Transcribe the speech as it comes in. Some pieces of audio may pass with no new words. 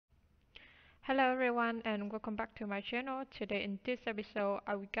Hello everyone and welcome back to my channel. Today in this episode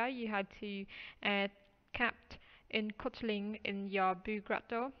I will guide you how to add Kapt in Kotlin in your build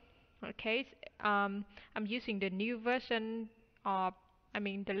grotto. Okay, I'm using the new version of,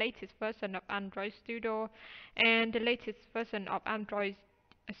 the latest version of Android Studio and the latest version of Android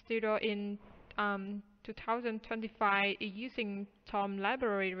Studio in 2025 is using Tom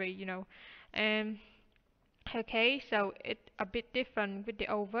library, and okay, so it's a bit different with the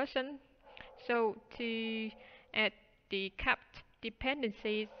old version. So to add the Kapt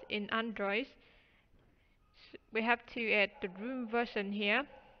dependencies in Android, we have to add the room version here.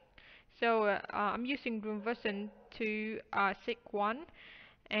 So I'm using room version 2.6.1,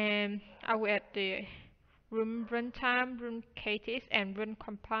 and I will add the room-runtime, room-ktx, and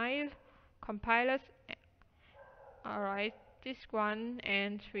compilers. Alright, this one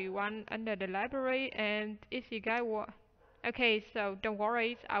and 3.1 under the library. And if you guys want, okay, so don't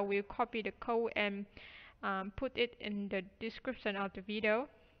worry, I will copy the code and put it in the description of the video.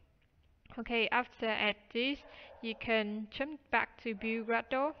 Okay, after add this, you can jump back to build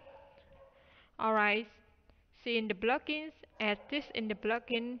grotto. Alright, see in the plugins, add this in the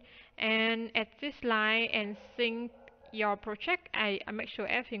plugin and add this line and sync your project. I make sure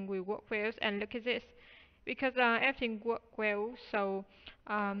everything will work well, and look at this. Because everything worked well, so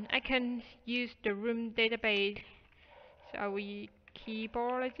I can use the room database. So we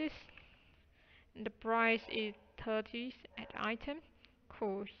keyboard like this. The price is 30 at item.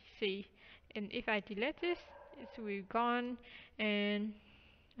 Cool. See, and if I delete this, it will gone. And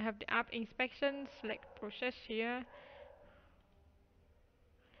I have the app inspection. Select process here.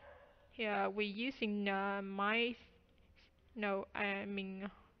 Here we're using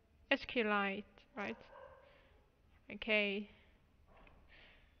SQLite, right? Okay.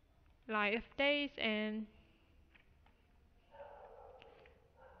 Line of days and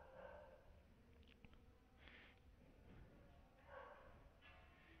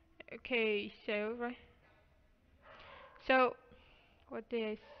okay, so right. So what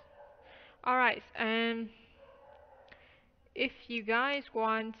this? Alright, if you guys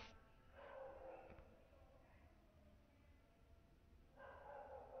want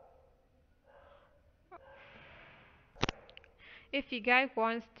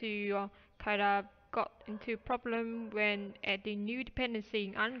to kind of got into problem when adding new dependency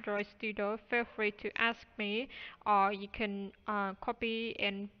in Android Studio, feel free to ask me, or you can copy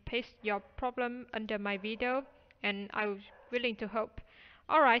and paste your problem under my video, and I was willing to help.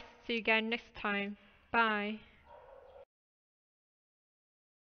 Alright, see you guys next time. Bye.